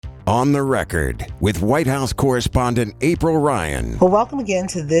On the Record with White House correspondent April Ryan. Well, welcome again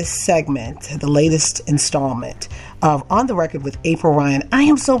to this segment, the latest installment of On the Record with April Ryan. I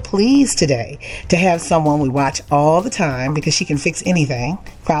am so pleased today to have someone we watch all the time because she can fix anything,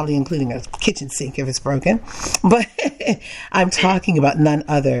 probably including a kitchen sink if it's broken. But I'm talking about none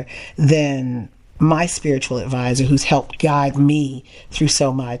other than my spiritual advisor who's helped guide me through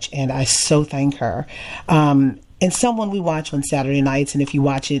so much, and I so thank her. And someone we watch on Saturday nights, and if you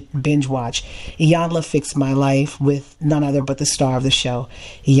watch it, binge watch, Iyanla fixed my life with none other but the star of the show,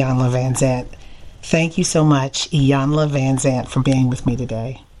 Iyanla Vanzant. Thank you so much, Iyanla Vanzant, for being with me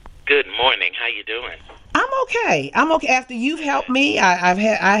today. Good morning. How you doing? I'm okay. After you've helped me, I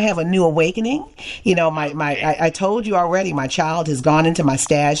have a new awakening. You know, I told you already, my child has gone into my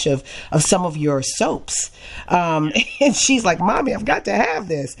stash of some of your soaps. And she's like, Mommy, I've got to have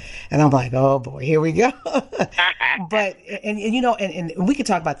this. And I'm like, oh boy, here we go. But, and you know, and we could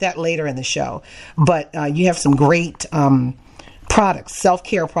talk about that later in the show, but you have some great, products,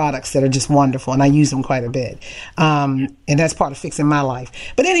 self-care products that are just wonderful, and I use them quite a bit. And that's part of fixing my life.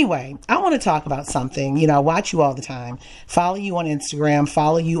 But anyway, I want to talk about something. You know, I watch you all the time, follow you on Instagram,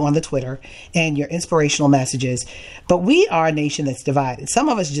 follow you on the Twitter, and your inspirational messages. But we are a nation that's divided. Some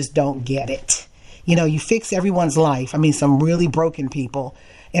of us just don't get it. You know, you fix everyone's life. I mean, some really broken people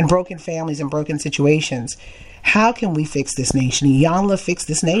and broken families and broken situations. How can we fix this nation? Iyanla, fix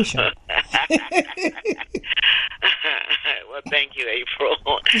this nation. Well, thank you, April.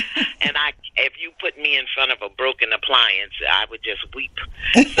 And if you put me in front of a broken appliance, I would just weep.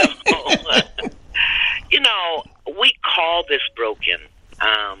 So, you know, we call this broken,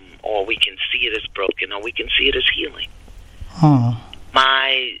 or we can see it as broken, or we can see it as healing.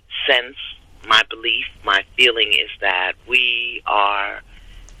 My sense, my belief, my feeling is that we are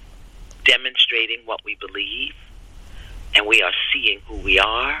demonstrating what we believe, and we are seeing who we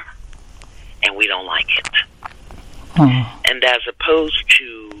are, and we don't like it. And as opposed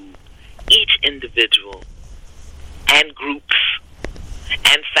to each individual and groups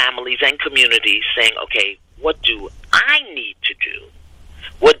and families and communities saying, okay, what do I need to do?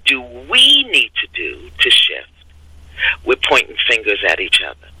 What do we need to do to shift? We're pointing fingers at each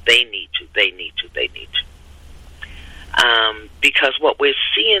other. They need to, they need to, they need to. Because what we're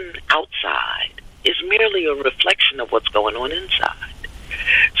seeing outside is merely a reflection of what's going on inside.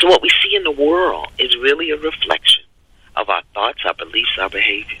 So what we see in the world is really a reflection of our thoughts, our beliefs, our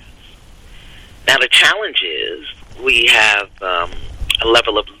behaviors. Now, the challenge is we have a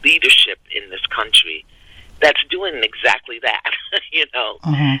level of leadership in this country that's doing exactly that, you know,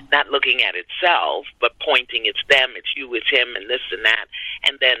 not looking at itself, but pointing it's them, it's you, it's him, and this and that.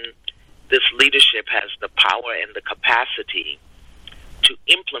 And then this leadership has the power and the capacity to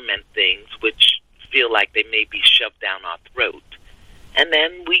implement things which feel like they may be shoved down our throat. And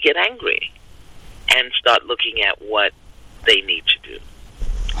then we get angry and start looking at what they need to do.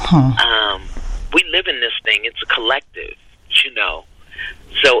 We live in this thing. It's a collective, you know.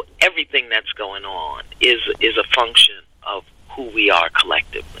 So everything that's going on is a function of who we are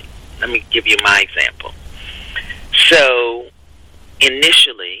collectively. Let me give you my example. So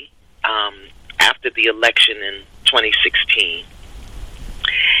initially, after the election in 2016,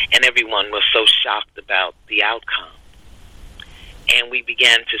 and everyone was so shocked about the outcome, and we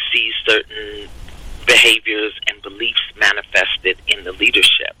began to see certain behaviors and beliefs manifested in the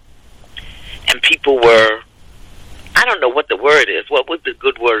leadership. And people were, I don't know what the word is. What would the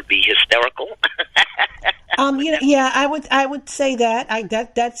good word be? Hysterical? You know, yeah, I would say that.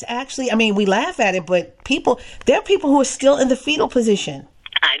 That's actually, I mean, we laugh at it, but there are people who are still in the fetal position.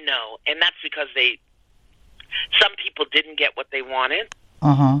 I know, and that's because some people didn't get what they wanted,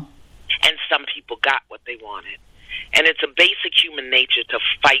 and some people got what they wanted. And it's a basic human nature to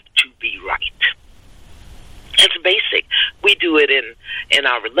fight to be right. It's basic. We do it in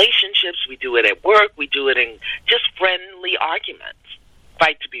our relationships. We do it at work. We do it in just friendly arguments.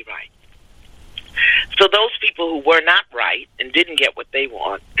 Fight to be right. So those people who were not right and didn't get what they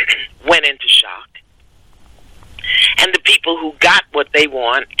want went into shock. And the people who got what they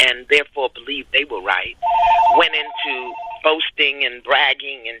want and therefore believed they were right went into boasting and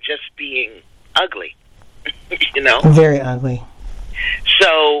bragging and just being ugly. You know? Very ugly.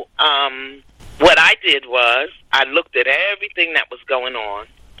 So, what I did was I looked at everything that was going on.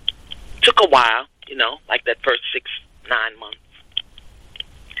 Took a while, you know, like that first 6-9 months.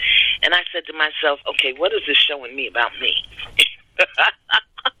 And I said to myself, okay, what is this showing me about me?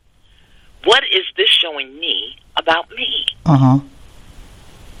 What is this showing me about me?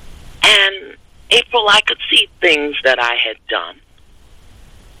 And April, I could see things that I had done,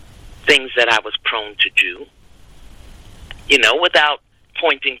 things that I was prone to do, you know, without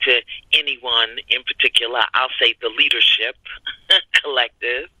pointing to anyone in particular. I'll say the leadership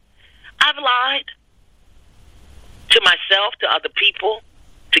collective. I've lied to myself, to other people,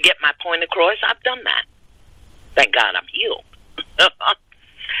 to get my point across. I've done that. Thank God I'm healed.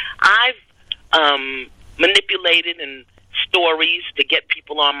 I've manipulated in stories to get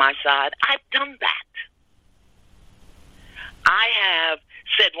people on my side. I've done that. I have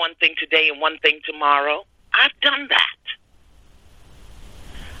said one thing today and one thing tomorrow. I've done that.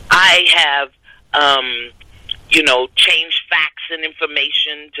 I have, changed facts and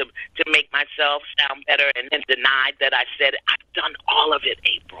information to make myself sound better and then denied that I said it. I've done all of it,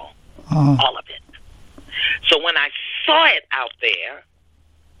 April. All of it. So when I saw it out there,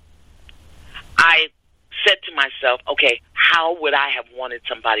 I said to myself, okay, how would I have wanted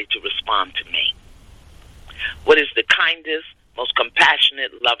somebody to respond to me? What is the kindest, most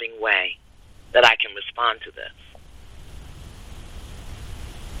compassionate, loving way that I can respond to this?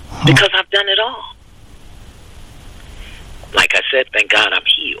 Because I've done it all. Like I said, thank God I'm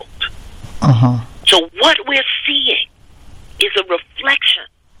healed. So what we're seeing is a reflection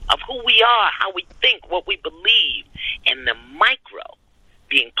of who we are, how we think, what we believe, and the micro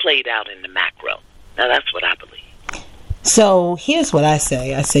being played out in the macro. Now that's what I believe. So here's what I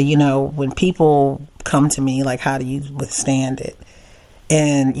say. I say, when people come to me, like, how do you withstand it?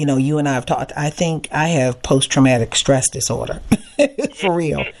 And, you and I have talked, I think I have post-traumatic stress disorder, for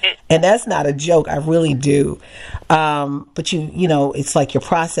real. And that's not a joke. I really do. But it's like you're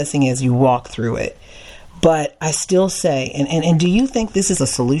processing as you walk through it. But I still say, and do you think this is a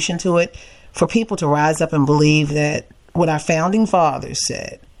solution to it? For people to rise up and believe that what our founding fathers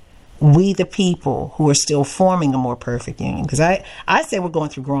said, we the people who are still forming a more perfect union. Because I say we're going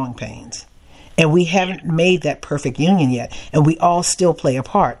through growing pains. And we haven't made that perfect union yet. And we all still play a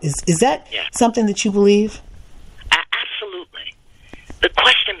part. Is that something that you believe? Absolutely. The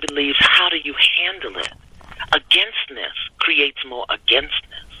question believes, how do you handle it? Againstness creates more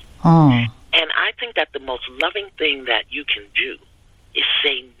againstness. And I think that the most loving thing that you can do is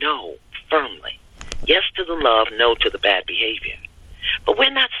say no firmly. Yes to the love, no to the bad behavior. But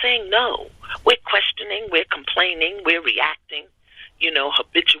we're not saying no. We're questioning, we're complaining, we're reacting,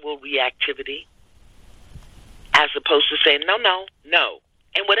 habitual reactivity, as opposed to saying no, no, no.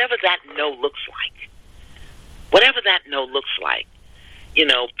 And whatever that no looks like,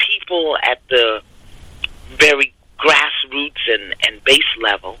 people at the very grassroots and base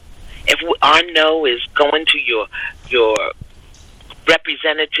level, if our no is going to your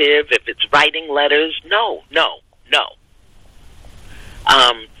representative, if it's writing letters, no.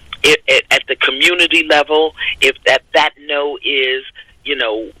 At the community level, if that no is,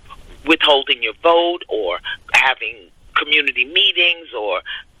 withholding your vote or having community meetings,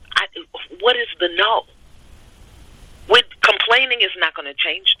 what is the no? Complaining is not going to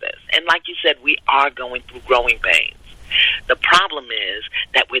change this. And like you said, we are going through growing pains. The problem is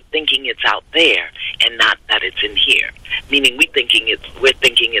that we're thinking it's out there and not that it's in here. Meaning we're thinking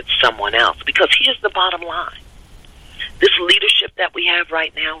it's someone else. Because here's the bottom line. This leadership that we have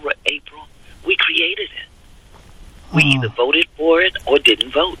right now, April, we created it. We either voted for it or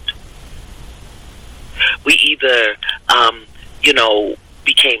didn't vote. We either,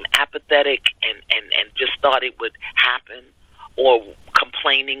 became apathetic and just thought it would happen, or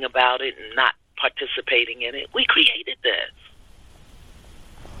complaining about it and not participating in it. We created this.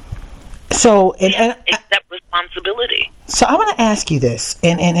 So, accept responsibility. So I want to ask you this,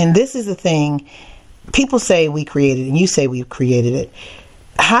 and this is the thing. People say we created it, and you say we created it.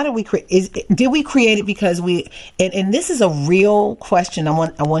 How did we create? Did we create it because we? And this is a real question. I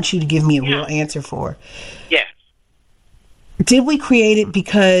want you to give me a real answer for. Yes. Did we create it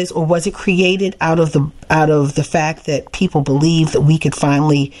because, or was it created out of the fact that people believed that we could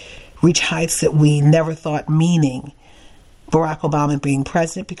finally reach heights that we never thought, meaning Barack Obama being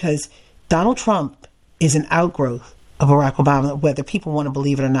president? Because Donald Trump is an outgrowth of Barack Obama, whether people want to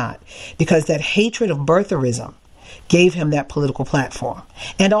believe it or not, because that hatred of birtherism gave him that political platform.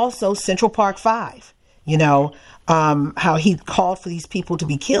 And also Central Park 5, how he called for these people to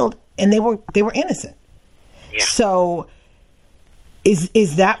be killed, and they were innocent. Yeah. So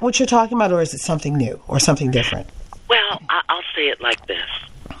is that what you're talking about, or is it something new or something different? Well, I'll say it like this.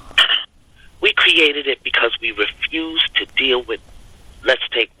 We created it because we refused to deal with, let's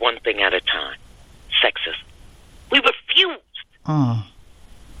take one thing at a time, sexism. We refused.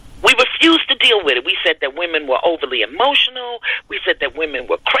 We refused to deal with it. We said that women were overly emotional. We said that women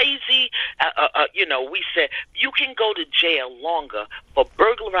were crazy. We said you can go to jail longer for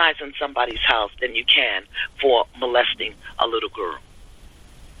burglarizing somebody's house than you can for molesting a little girl.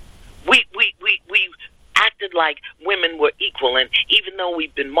 We acted like women were equal. And even though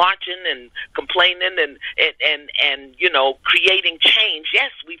we've been marching and complaining and creating change,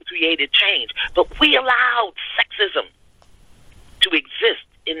 yes, we've created change, but we allowed sexism to exist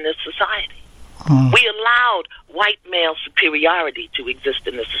in this society. We allowed white male superiority to exist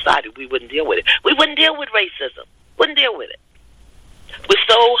in this society. We wouldn't deal with it. We wouldn't deal with racism. Wouldn't deal with it. We're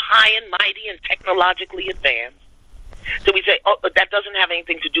so high and mighty and technologically advanced. So we say, oh, but that doesn't have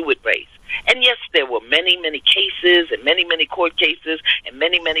anything to do with race. And yes, there were many, many cases and many, many court cases and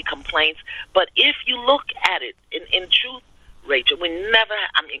many, many complaints. But if you look at it in truth, Rachel, April never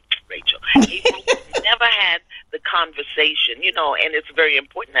had the conversation, and it's very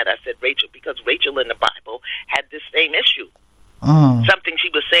important that I said Rachel, because Rachel in the Bible had this same issue. Something she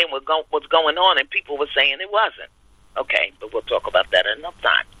was saying was going on, and people were saying it wasn't. Okay, but we'll talk about that another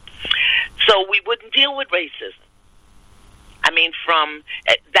time. So we wouldn't deal with racism. I mean, from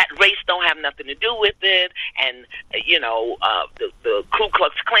that race don't have nothing to do with it, and the Ku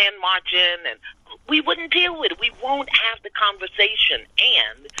Klux Klan marching, and we wouldn't deal with it. We won't have the conversation,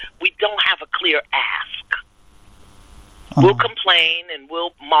 and we don't have a clear ask. We'll complain and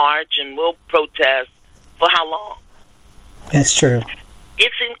we'll march and we'll protest for how long? That's true.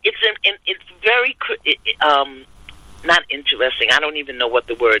 It's very not interesting. I don't even know what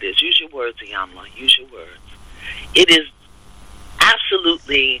the word is. Use your words, Iyanla. Use your words. It is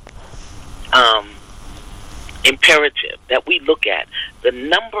absolutely imperative that we look at the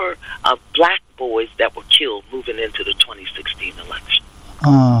number of black boys that were killed moving into the 2016 election.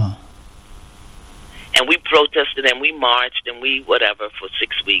 And we protested and we marched and we whatever for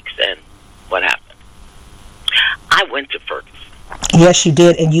 6 weeks, and what happened? I went to Ferguson. Yes, you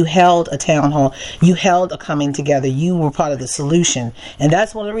did, and you held a town hall. You held a coming together. You were part of the solution, and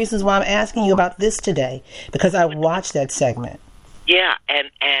that's one of the reasons why I'm asking you about this today, because I watched that segment. Yeah,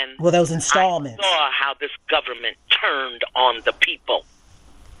 and those installments. I saw how this government turned on the people.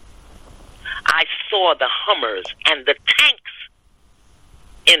 I saw the Hummers and the tanks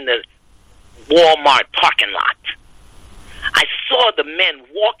in the Walmart parking lot. I saw the men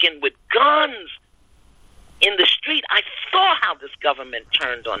walking with guns in the street. I saw how this government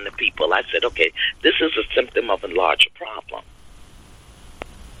turned on the people. I said, okay, this is a symptom of a larger problem.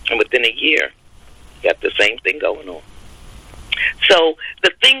 And within a year, you got the same thing going on. So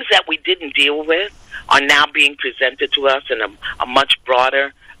the things that we didn't deal with are now being presented to us in a much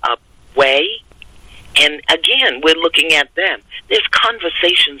broader way. And again, we're looking at them. There's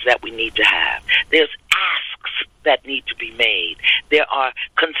conversations that we need to have. There's asks that need to be made. There are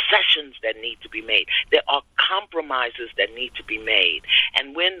concessions that need to be made. There are compromises that need to be made.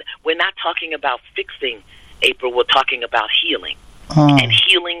 And when we're not talking about fixing, April, we're talking about healing. And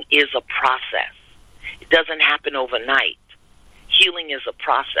healing is a process. It doesn't happen overnight. Healing is a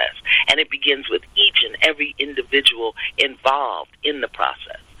process, and it begins with each and every individual involved in the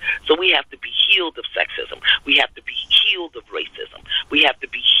process. So we have to be healed of sexism. We have to be healed of racism. We have to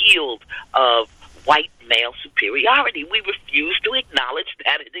be healed of white male superiority. We refuse to acknowledge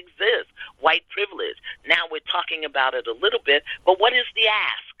that it exists. White privilege. Now we're talking about it a little bit, but what is the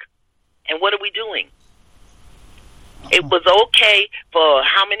ask? And what are we doing? It was okay for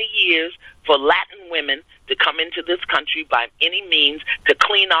how many years for Latin women to come into this country by any means to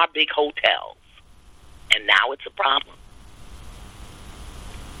clean our big hotels. And now it's a problem.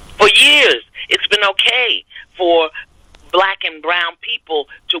 For years, it's been okay for black and brown people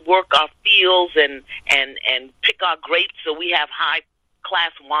to work our fields and pick our grapes so we have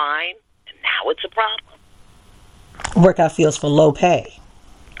high-class wine. And now it's a problem. Work our fields for low pay.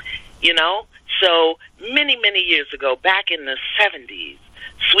 So many, many years ago, back in the 70s,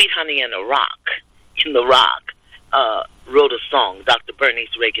 Sweet Honey in the Rock, wrote a song, Dr.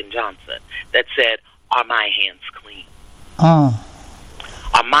 Bernice Reagan Johnson, that said, "Are my hands clean?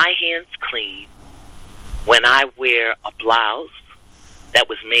 Are my hands clean when I wear a blouse that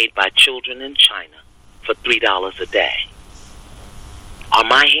was made by children in China for $3 a day? Are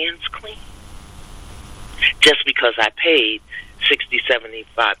my hands clean? Just because I paid $60,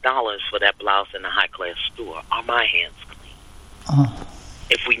 $75 for that blouse in a high-class store, are my hands clean?"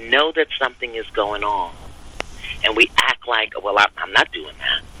 If we know that something is going on and we act like, well, I'm not doing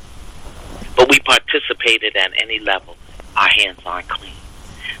that, but we participated at any level, our hands aren't clean.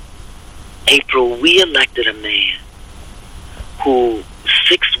 April, we elected a man who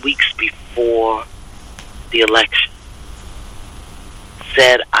 6 weeks before the election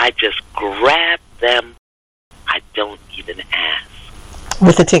said, I just grab them, I don't even ask.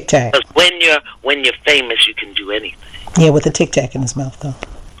 With a Tic Tac. Because when you're famous, you can do anything. Yeah, with a Tic Tac in his mouth, though.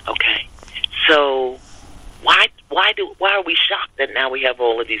 Okay. So why are we shocked that now we have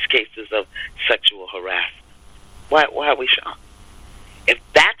all of these cases of sexual harassment? Why are we shocked? If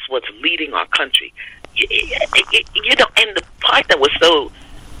that's what's leading our country, and the part that was so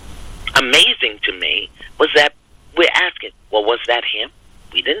amazing to me was that we're asking, well, was that him?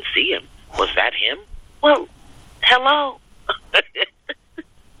 We didn't see him. Was that him? Well, hello.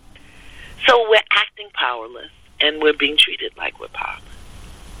 So we're acting powerless, and we're being treated like we're powerless.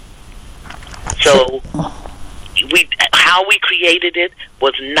 So how we created it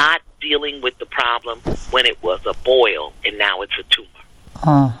was not dealing with the problem when it was a boil, and now it's a tumor.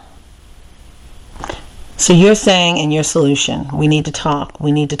 So you're saying in your solution, we need to talk.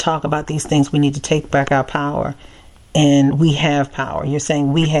 We need to talk about these things. We need to take back our power. And we have power. You're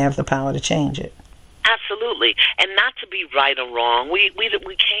saying we have the power to change it. Absolutely. And not to be right or wrong. We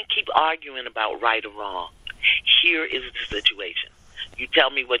can't keep arguing about right or wrong. Here is the situation. You tell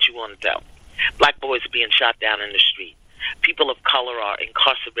me what you want to tell me. Black boys are being shot down in the street. People of color are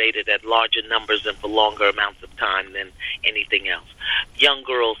incarcerated at larger numbers and for longer amounts of time than anything else. Young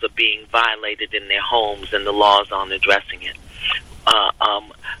girls are being violated in their homes, and the laws aren't addressing it.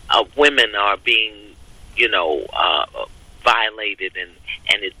 Women are being, violated,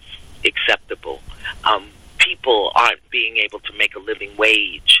 and it's acceptable. People aren't being able to make a living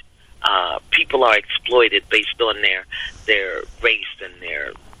wage. People are exploited based on their race and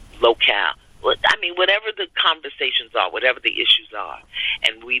their locale. I mean, whatever the conversations are, whatever the issues are,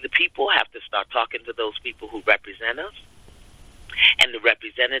 and we, the people, have to start talking to those people who represent us, and the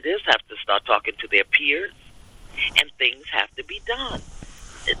representatives have to start talking to their peers, and things have to be done.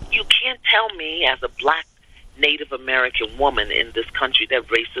 You can't tell me as a black Native American woman in this country that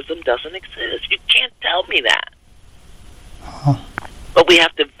racism doesn't exist. You can't tell me that. But we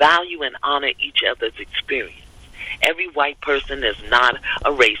have to value and honor each other's experience. Every white person is not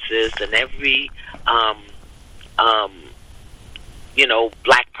a racist, and every,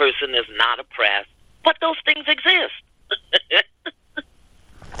 black person is not oppressed. But those things exist.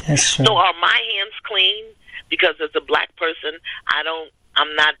 That's true. So are my hands clean? Because as a black person, I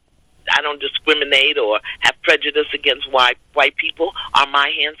don't discriminate or have prejudice against white people. Are my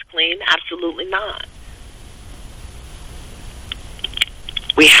hands clean? Absolutely not.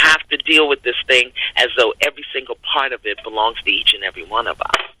 We have to deal with this thing as though every single part of it belongs to each and every one of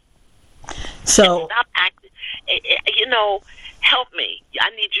us. So, stop acting. Help me. I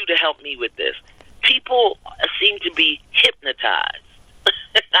need you to help me with this. People seem to be hypnotized.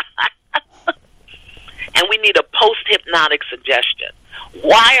 And we need a post-hypnotic suggestion.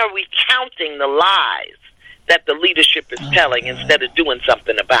 Why are we counting the lies that the leadership is telling instead of doing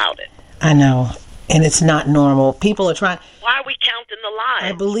something about it? I know. And it's not normal. People are trying. Why are we counting the lies?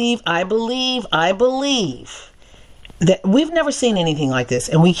 I believe that we've never seen anything like this.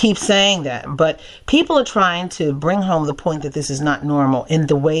 And we keep saying that. But people are trying to bring home the point that this is not normal in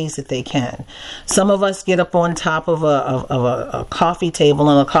the ways that they can. Some of us get up on top of a coffee table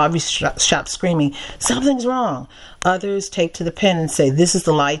in a coffee shop screaming, something's wrong. Others take to the pen and say, this is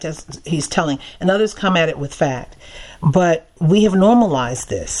the light he's telling. And others come at it with fact. But we have normalized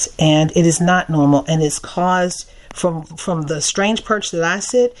this, and it is not normal, and it's caused, from the strange perch that I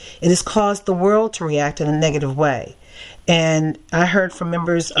sit, it has caused the world to react in a negative way. And I heard from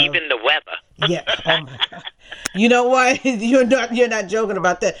members of... Even the weather. Yeah. Oh my God. You know what? You're not joking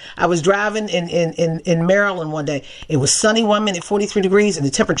about that. I was driving in Maryland one day. It was sunny 1 minute, 43 degrees, and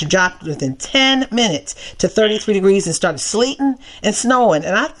the temperature dropped within 10 minutes to 33 degrees and started sleeting and snowing.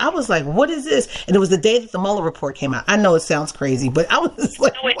 And I was like, what is this? And it was the day that the Mueller report came out. I know it sounds crazy, but I was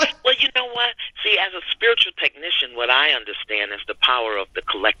like, what? Well, you know what? See, as a spiritual technician, what I understand is the power of the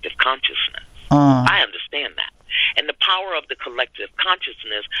collective consciousness. I understand that. And the power of the collective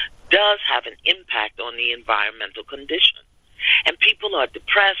consciousness does have an impact on the environmental condition. And people are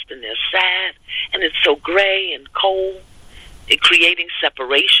depressed and they're sad, and it's so gray and cold. It's creating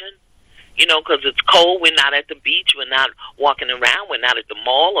separation, because it's cold. We're not at the beach. We're not walking around. We're not at the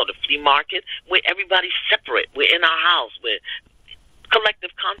mall or the flea market. Everybody's separate. We're in our house. We're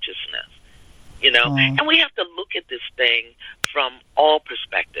collective consciousness, And we have to look at this thing from all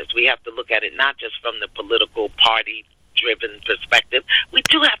perspectives. We have to look at it not just from the political party-driven perspective. We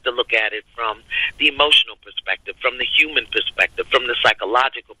do have to look at it from the emotional perspective, from the human perspective, from the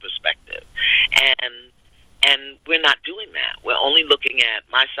psychological perspective. And we're not doing that. We're only looking at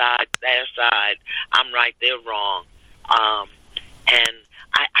my side, their side, I'm right, they're wrong. And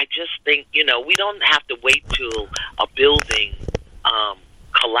I just think, we don't have to wait till a building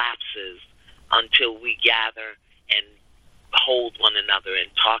collapses until we gather and hold one another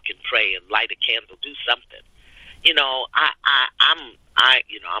and talk and pray and light a candle, do something.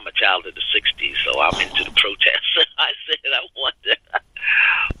 I'm a child of the '60s, so I'm into the protests. I said, I wonder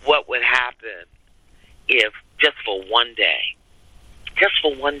what would happen if just for one day,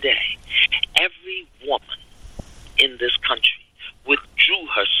 every woman in this country withdrew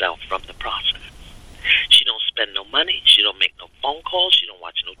herself from the process. She don't spend no money. She don't make no phone calls. She don't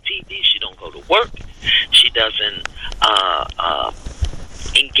watch no TV. She don't go to work. She doesn't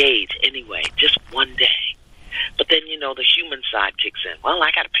engage anyway. Just one day. But then, the human side kicks in. Well,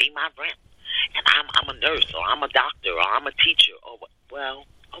 I got to pay my rent. And I'm a nurse, or I'm a doctor, or I'm a teacher. Or well,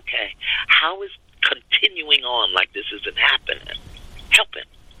 okay. How is continuing on like this isn't happening helping?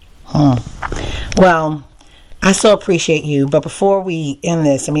 Well, I so appreciate you. But before we end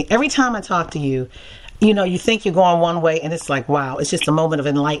this, every time I talk to you, you think you're going one way, and it's like, wow, it's just a moment of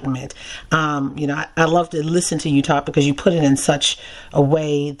enlightenment. I love to listen to you talk because you put it in such a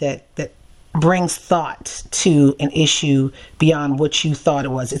way that brings thought to an issue beyond what you thought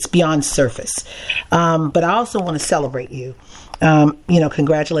it was. It's beyond surface. But I also want to celebrate you.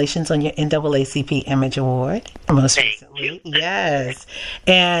 Congratulations on your NAACP Image Award most recently. Yes.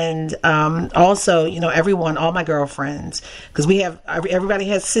 And also, everyone, all my girlfriends, because everybody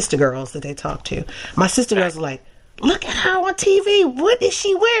has sister girls that they talk to. My sister girls are like, look at her on TV. What is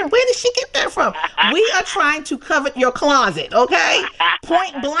she wearing? Where did she get that from? We are trying to covet your closet, okay?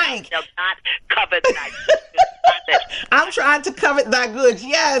 Point blank. Shall not covet thy goods. I'm trying to covet thy goods,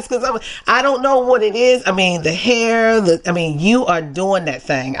 yes, because I don't know what it is. The hair, you are doing that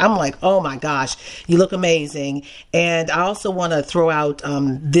thing. I'm like, oh my gosh, you look amazing. And I also want to throw out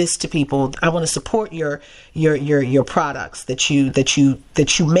this to people. I want to support your products that you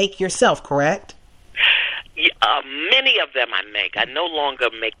make yourself, correct? Many of them I make. I no longer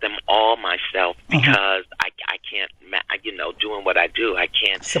make them all myself because I can't, doing what I do, I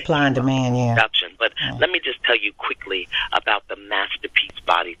can't. Supply and demand, yeah. Production. But let me just tell you quickly about the Masterpiece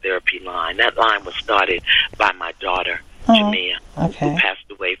Body Therapy line. That line was started by my daughter, Jamia, who passed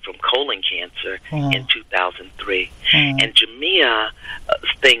away from colon cancer in 2003. And Jamia's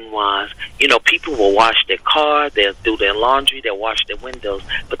thing was, people will wash their car, they'll do their laundry, they'll wash their windows,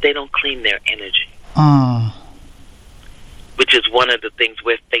 but they don't clean their energy. Which is one of the things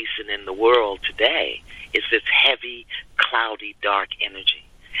we're facing in the world today, is this heavy, cloudy, dark energy.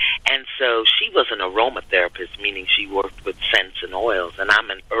 And so she was an aromatherapist, meaning she worked with scents and oils, and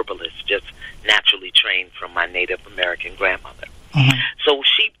I'm an herbalist, just naturally trained from my Native American grandmother. So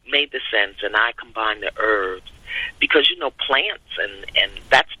she made the scents, and I combined the herbs, because, plants, and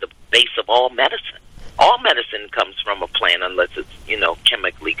that's the base of all medicine. All medicine comes from a plant unless it's,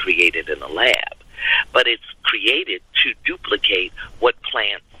 chemically created in a lab. But it's created to duplicate what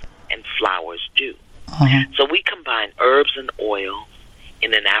plants and flowers do. So we combine herbs and oils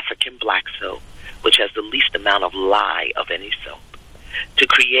in an African black soap, which has the least amount of lye of any soap, to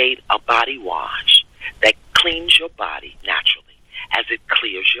create a body wash that cleans your body naturally as it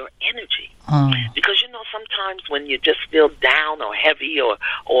clears your energy. Because, sometimes when you just feel down or heavy or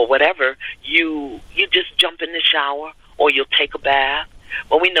whatever, you just jump in the shower or you'll take a bath.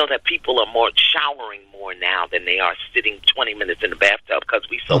 Well, we know that people are showering more now than they are sitting 20 minutes in the bathtub because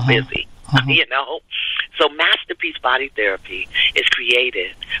we're so busy, So Masterpiece Body Therapy is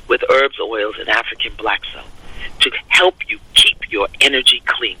created with herbs, oils, and African black soap to help you keep your energy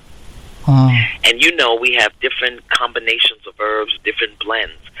clean. And we have different combinations of herbs, different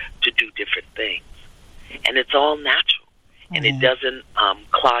blends to do different things. And it's all natural. And it doesn't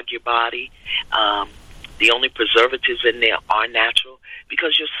clog your body. The only preservatives in there are natural,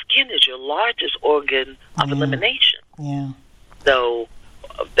 because your skin is your largest organ of elimination. So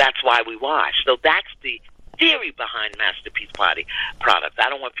that's why we wash. So that's the theory behind Masterpiece Body products. I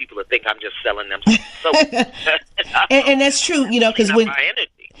don't want people to think I'm just selling them soap. and that's true, because when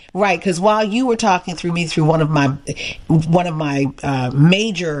right, because while you were talking through me through one of my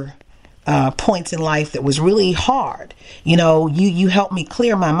major points in life that was really hard, you helped me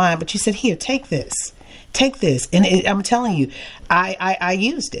clear my mind. But you said, "Here, take this." And I'm telling you, I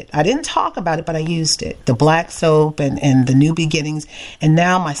used it. I didn't talk about it, but I used it. The black soap and the New Beginnings. And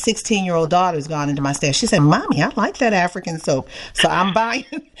now my 16-year-old daughter's gone into my stash. She said, "Mommy, I like that African soap." So I'm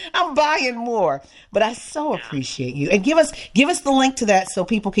buying more. But I so appreciate you. And give us the link to that so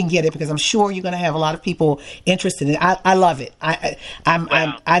people can get it, because I'm sure you're going to have a lot of people interested in it. I love it. I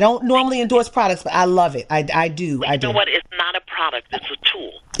don't normally endorse products, but I love it. I do. Well, you know what? It's not a product. It's a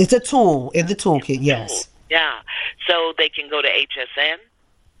tool. It's a tool in the toolkit, yes. Yeah. So they can go to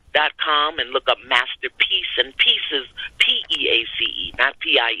hsn.com and look up Masterpiece, and Peace is P-E-A-C-E, not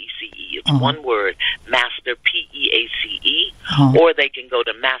P-I-E-C-E. It's one word, Master, P-E-A-C-E. Or they can go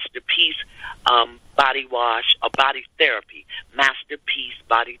to Masterpiece body wash or body therapy,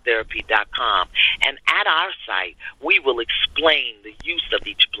 masterpiecebodytherapy.com. And at our site, we will explain the use of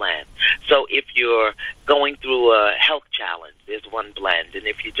each blend. So if you're going through a health challenge, there's one blend. And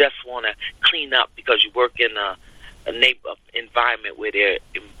if you just want to clean up because you work in a environment where there are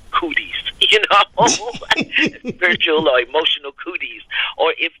cooties, spiritual or emotional cooties,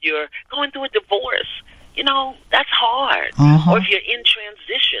 or if you're going through a divorce, that's hard. Or if you're in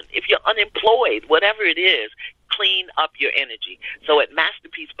transition, if you're unemployed, whatever it is, clean up your energy. So at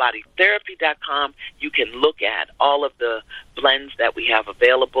masterpiecebodytherapy.com, you can look at all of the blends that we have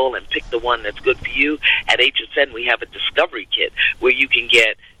available and pick the one that's good for you. At HSN, we have a discovery kit where you can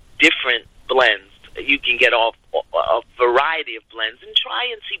get different blends. You can get a variety of blends and try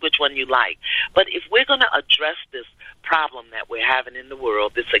and see which one you like. But if we're going to address this problem that we're having in the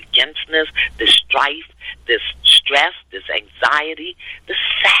world, this againstness, this strife, this stress, this anxiety, this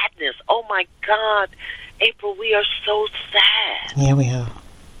sadness, oh my God, April, we are so sad. Yeah, we are.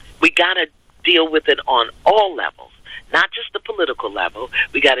 We got to deal with it on all levels, not just the political level.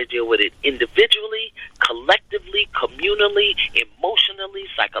 We got to deal with it individually, collectively, communally, emotionally,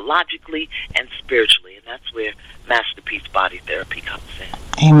 psychologically, and spiritually. And that's where Masterpiece Body Therapy comes in.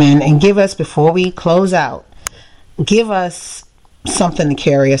 Amen. And give us, before we close out, give us something to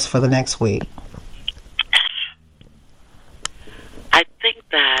carry us for the next week. I think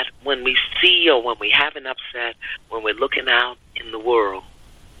that when we see or when we have an upset, when we're looking out in the world,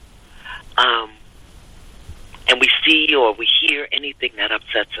 and we see or we hear anything that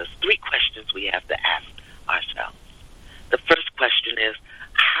upsets us, 3 questions we have to ask ourselves. The first question is,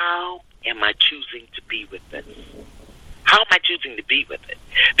 how am I choosing to be with this? How am I choosing to be with it?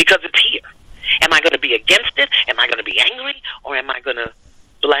 Because it's here. Am I going to be against it? Am I going to be angry? Or am I going to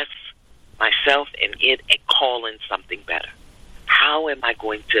bless myself and it and call in something better? How am I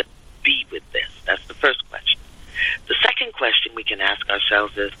going to be with this? That's the first question. The second question we can ask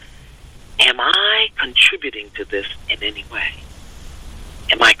ourselves is, am I contributing to this in any way?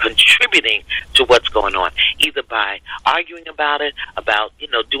 Am I contributing to what's going on? Either by arguing about it, about,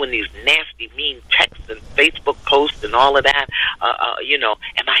 doing these nasty, mean texts and Facebook posts and all of that.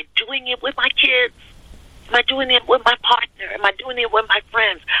 Am I doing it with my kids? Am I doing it with my partner? Am I doing it with my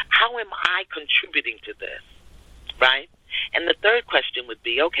friends? How am I contributing to this? Right? And the third question would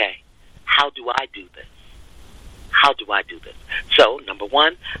be, okay, how do I do this? How do I do this? So, number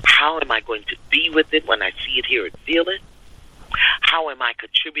 1, how am I going to be with it when I see it, hear it, feel it? How am I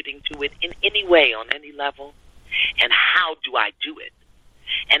contributing to it in any way, on any level? And how do I do it?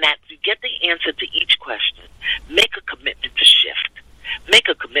 And as you get the answer to each question, make a commitment to shift. Make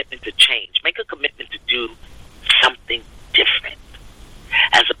a commitment to change. Make a commitment to do something different.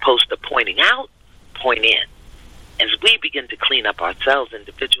 As opposed to pointing out, point in. As we begin to clean up ourselves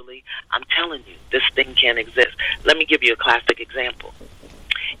individually, I'm telling you, this thing can't exist. Let me give you a classic example.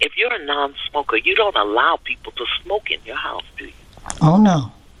 If you're a non-smoker, you don't allow people to smoke in your house, do you? Oh,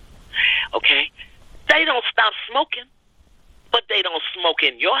 no. Okay? They don't stop smoking, but they don't smoke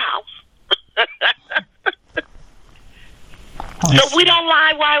in your house. So we don't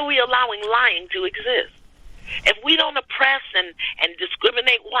lie. Why are we allowing lying to exist? If we don't oppress and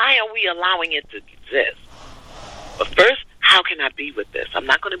discriminate, why are we allowing it to exist? But first, how can I be with this? I'm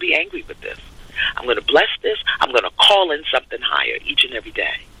not going to be angry with this. I'm going to bless this. I'm going to call in something higher each and every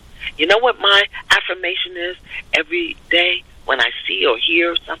day. You know what my affirmation is every day when I see or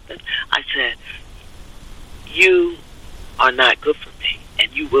hear something? I said, you are not good for me,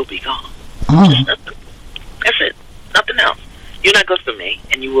 and you will be gone. Just nothing. That's it. Nothing else. You're not good for me,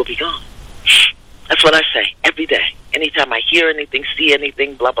 and you will be gone. That's what I say every day. Anytime I hear anything, see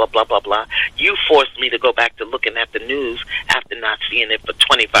anything, blah, blah, blah, blah, blah, you forced me to go back to looking at the news after not seeing it for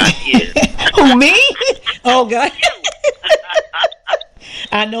 25 years. Who, me? Oh, God.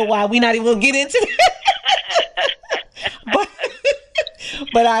 I know why we're not even going to get into it.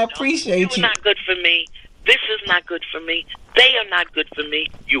 But I appreciate you. You're not good for me. This is not good for me. They are not good for me.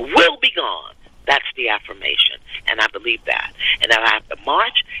 You will be gone. That's the affirmation, and I believe that. And if I have to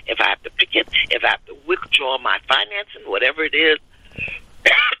march, if I have to picket, if I have to withdraw my financing, whatever it is,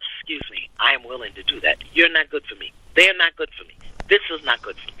 excuse me, I am willing to do that. You're not good for me. They're not good for me. This is not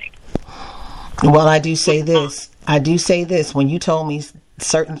good for me. Well, I do say this. When you told me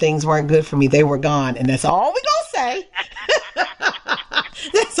certain things weren't good for me, they were gone, and that's all we're going to say.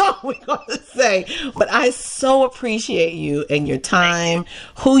 That's all we're going to say. But I so appreciate you and your time,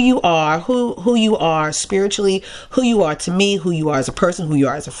 who you are spiritually, who you are to me, who you are as a person, who you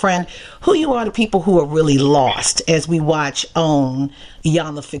are as a friend, who you are to people who are really lost as we watch OWN,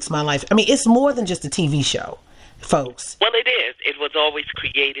 Iyanla Fix My Life. I mean, it's more than just a TV show. folks. Well, it is. It was always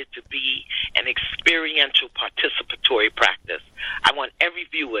created to be an experiential participatory practice. I want every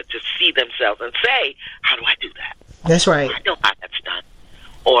viewer to see themselves and say, how do I do that? That's right. I know how that's done.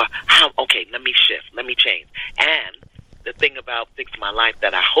 Or, okay, let me shift, let me change. And the thing about Fix My Life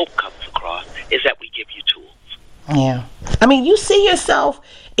that I hope comes across is that we give you tools. Yeah. I mean, you see yourself,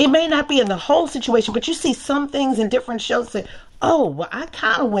 it may not be in the whole situation, but you see some things in different shows that, oh, well, I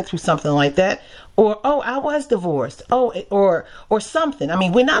kind of went through something like that. Or, oh, I was divorced. Oh, or something. I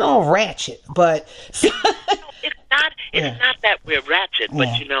mean, we're not all ratchet, but... It's not that we're ratchet,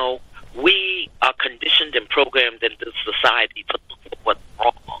 but, you know, we are conditioned and programmed into society to look at what's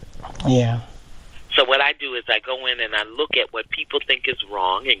wrong. Yeah. So what I do is I go in and I look at what people think is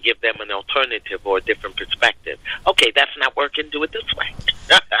wrong and give them an alternative or a different perspective. Okay, that's not working. Do it this way.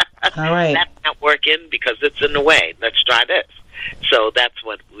 All right. That's not working because it's in the way. Let's try this. So that's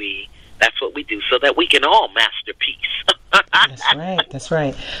what we do so that we can all master peace. That's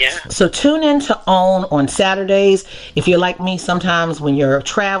right. Yeah. So tune in to OWN on Saturdays. If you're like me, sometimes when you're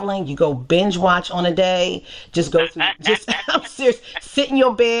traveling, you go binge watch on a day. Just go through. I'm serious. Sit in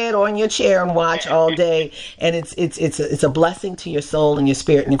your bed or in your chair and watch all day. And it's a blessing to your soul and your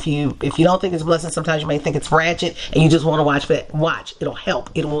spirit. And if you don't think it's a blessing, sometimes you may think it's ratchet and you just want to watch that. Watch. It'll help.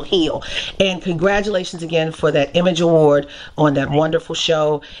 It will heal. And congratulations again for that Image Award on that wonderful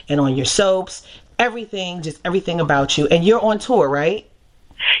show and on your soaps. Everything about you. And you're on tour, right?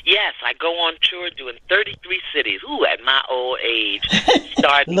 Yes, I go on tour doing 33 cities. Ooh, at my old age.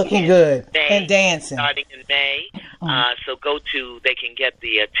 Starting looking good. May, and dancing. Starting in May. So they can get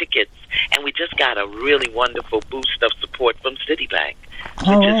the tickets. And we just got a really wonderful boost of support from Citibank,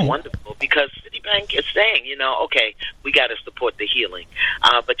 which is wonderful because Citibank is saying, okay, we got to support the healing.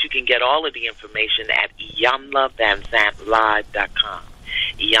 But you can get all of the information at IyanlaVanzantLive.com.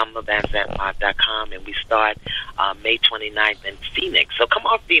 IyanlaVanzantLive.com, and we start May 29th in Phoenix. So come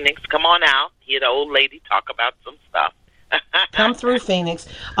on, Phoenix, come on out. Hear the old lady talk about some stuff. Come through, Phoenix.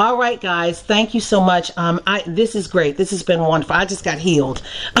 All right, guys, thank you so much. This is great. This has been wonderful. I just got healed.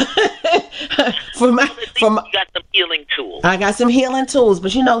 You got some healing tools. I got some healing tools,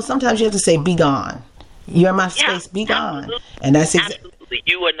 but sometimes you have to say, "Be gone." You're in my space. Be gone. Absolutely. And that's absolutely.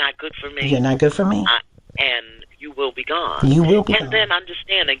 You are not good for me. You're not good for me. And you will be gone. You will be gone. And then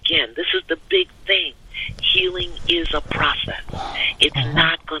understand, again, this is the big thing. Healing is a process. It's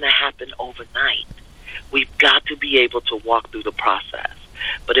not going to happen overnight. We've got to be able to walk through the process.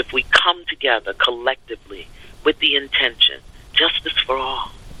 But if we come together collectively with the intention, justice for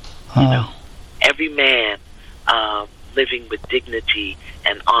all, every man living with dignity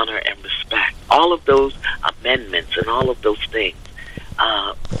and honor and respect, all of those amendments and all of those things,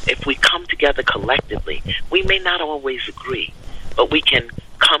 if we come together collectively, we may not always agree, but we can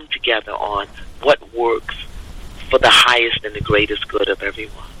come together on what works for the highest and the greatest good of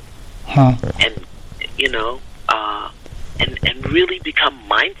everyone. And, and really become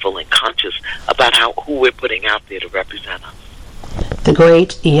mindful and conscious about who we're putting out there to represent us. The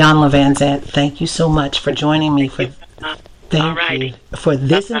great Iyanla Vanzant, thank you so much for joining me for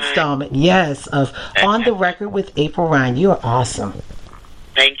this installment, of On the Record with April Ryan. You are awesome.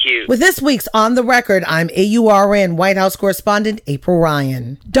 Thank you. With this week's On the Record, I'm AURN White House correspondent April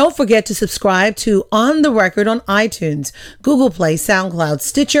Ryan. Don't forget to subscribe to On the Record on iTunes, Google Play, SoundCloud,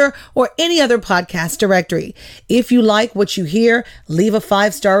 Stitcher, or any other podcast directory. If you like what you hear, leave a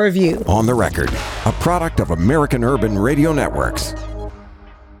 5-star review. On the Record, a product of American Urban Radio Networks.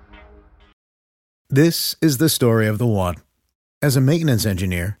 This is the story of the one. As a maintenance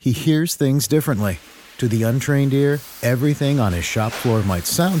engineer, he hears things differently. To the untrained ear, everything on his shop floor might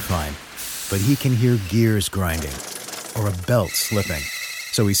sound fine, but he can hear gears grinding or a belt slipping.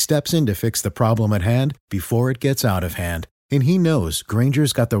 So he steps in to fix the problem at hand before it gets out of hand. And he knows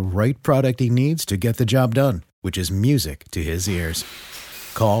Grainger's got the right product he needs to get the job done, which is music to his ears.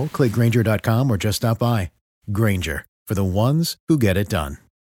 Call, click Grainger.com, or just stop by. Grainger, for the ones who get it done.